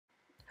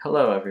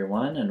Hello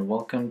everyone and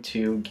welcome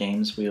to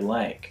Games We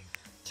Like.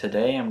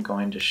 Today I'm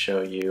going to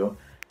show you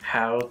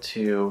how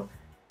to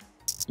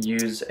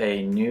use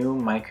a new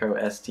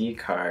microSD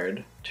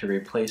card to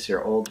replace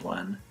your old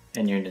one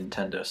in your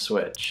Nintendo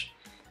Switch.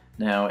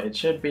 Now it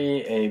should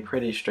be a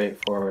pretty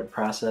straightforward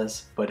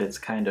process, but it's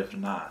kind of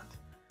not.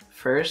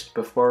 First,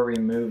 before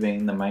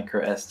removing the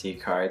microSD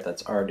card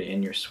that's already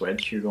in your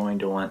Switch, you're going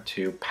to want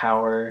to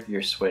power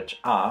your Switch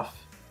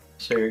off.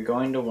 So you're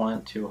going to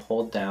want to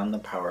hold down the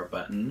power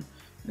button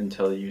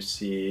until you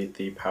see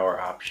the power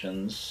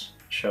options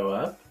show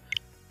up.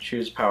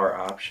 Choose power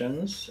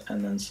options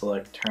and then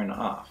select turn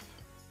off.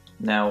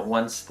 Now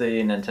once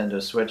the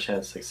Nintendo Switch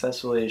has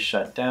successfully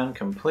shut down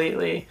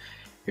completely,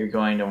 you're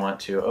going to want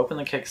to open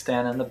the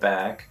kickstand in the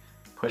back,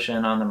 push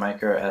in on the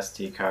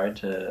microSD card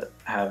to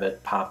have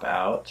it pop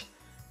out,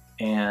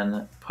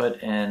 and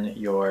put in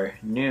your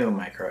new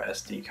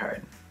microSD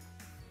card.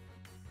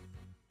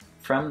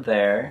 From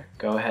there,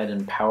 go ahead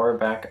and power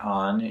back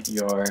on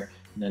your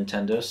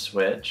Nintendo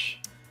Switch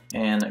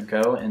and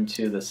go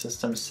into the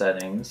system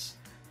settings,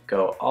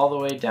 go all the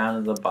way down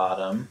to the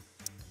bottom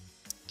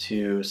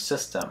to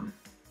system.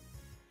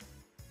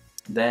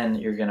 Then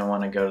you're going to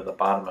want to go to the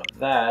bottom of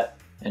that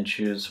and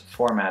choose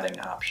formatting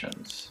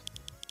options.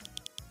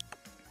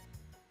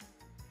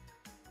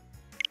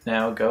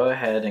 Now go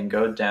ahead and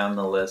go down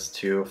the list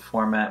to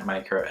format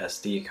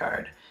microSD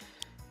card.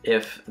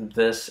 If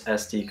this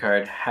SD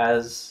card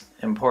has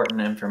important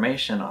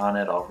information on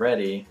it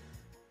already,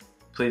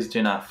 please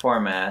do not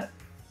format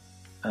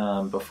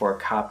before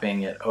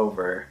copying it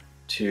over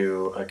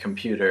to a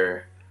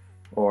computer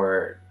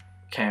or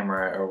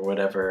camera or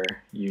whatever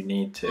you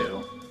need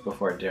to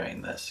before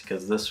doing this,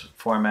 because this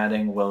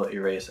formatting will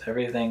erase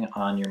everything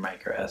on your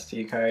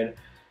microSD card.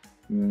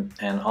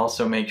 And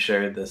also make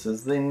sure this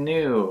is the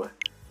new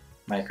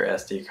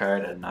microSD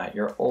card and not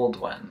your old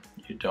one.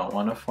 You don't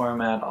want to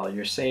format all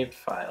your saved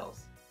files.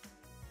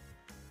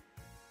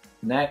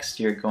 Next,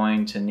 you're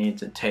going to need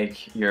to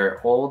take your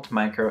old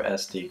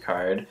microSD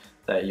card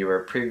that you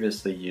were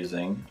previously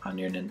using on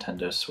your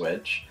Nintendo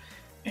Switch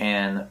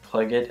and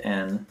plug it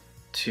in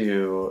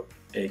to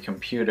a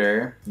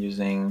computer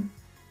using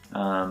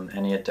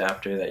any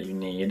adapter that you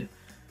need.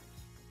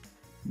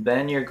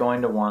 Then you're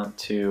going to want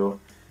to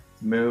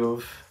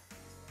move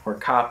or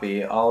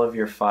copy all of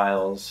your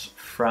files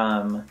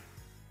from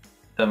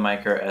the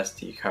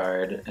microSD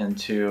card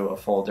into a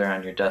folder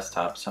on your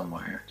desktop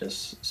somewhere,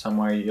 just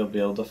somewhere you'll be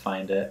able to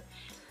find it,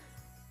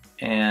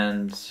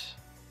 and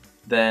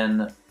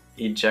then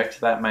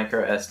eject that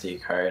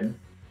microSD card.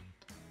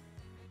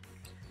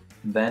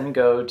 Then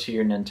go to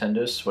your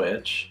Nintendo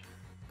Switch,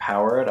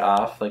 power it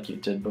off like you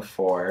did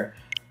before,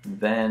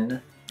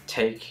 then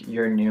take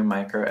your new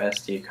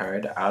microSD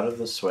card out of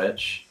the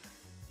Switch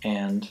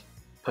and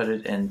put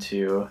it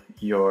into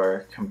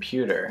your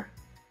computer.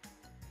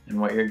 And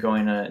what you're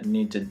going to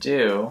need to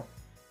do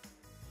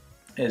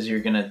is you're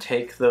going to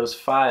take those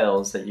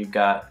files that you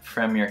got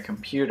from your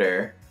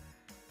computer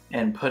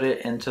and put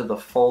it into the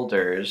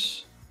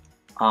folders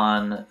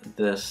on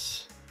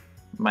this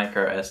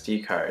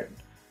microSD card.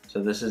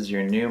 So this is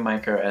your new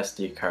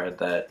microSD card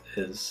that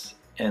is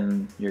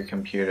in your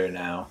computer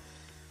now.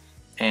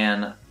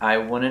 And I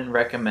wouldn't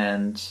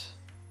recommend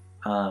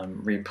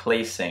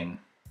replacing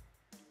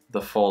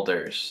the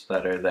folders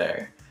that are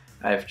there.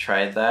 I've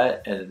tried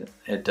that and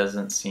it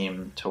doesn't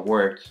seem to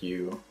work.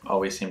 You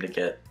always seem to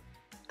get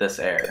this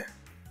error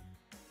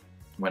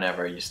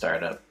whenever you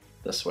start up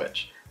the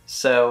Switch.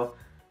 So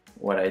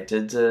what I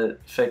did to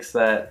fix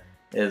that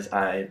is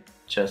I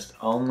just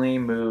only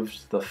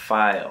moved the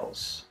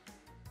files.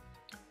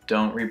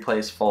 Don't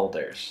replace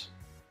folders.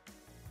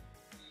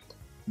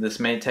 This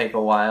may take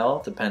a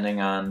while depending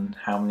on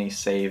how many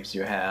saves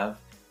you have.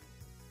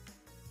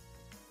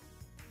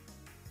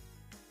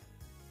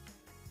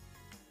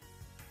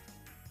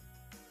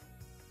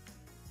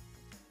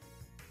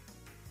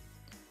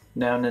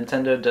 Now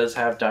Nintendo does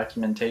have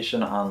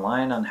documentation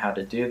online on how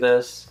to do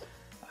this.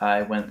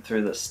 I went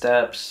through the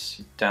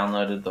steps,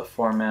 downloaded the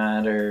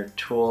formatter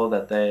tool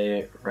that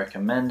they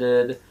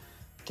recommended,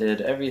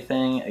 did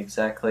everything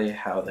exactly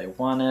how they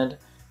wanted,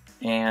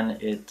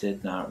 and it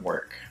did not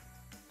work.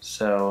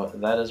 So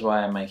that is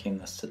why I'm making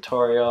this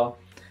tutorial.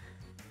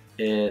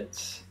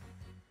 It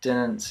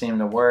didn't seem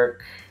to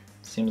work.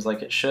 Seems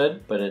like it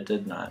should, but it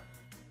did not.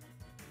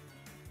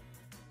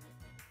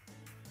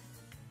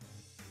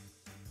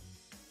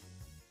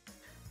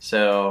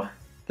 So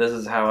this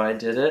is how I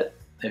did it.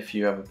 If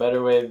you have a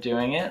better way of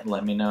doing it,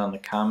 let me know in the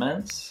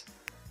comments.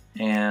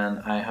 And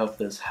I hope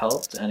this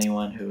helped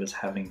anyone who was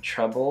having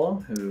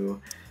trouble, who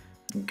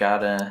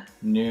got a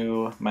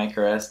new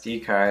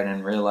microSD card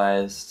and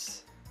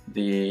realized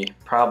the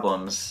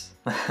problems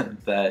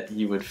that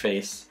you would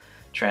face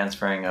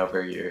transferring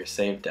over your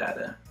save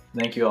data.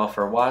 Thank you all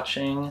for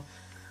watching.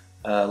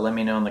 Let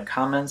me know in the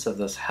comments if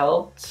this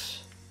helped.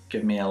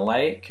 Give me a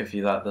like if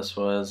you thought this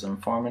was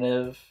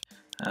informative.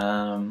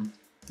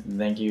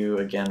 Thank you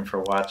again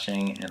for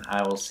watching, and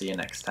I will see you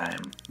next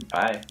time.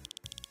 Bye.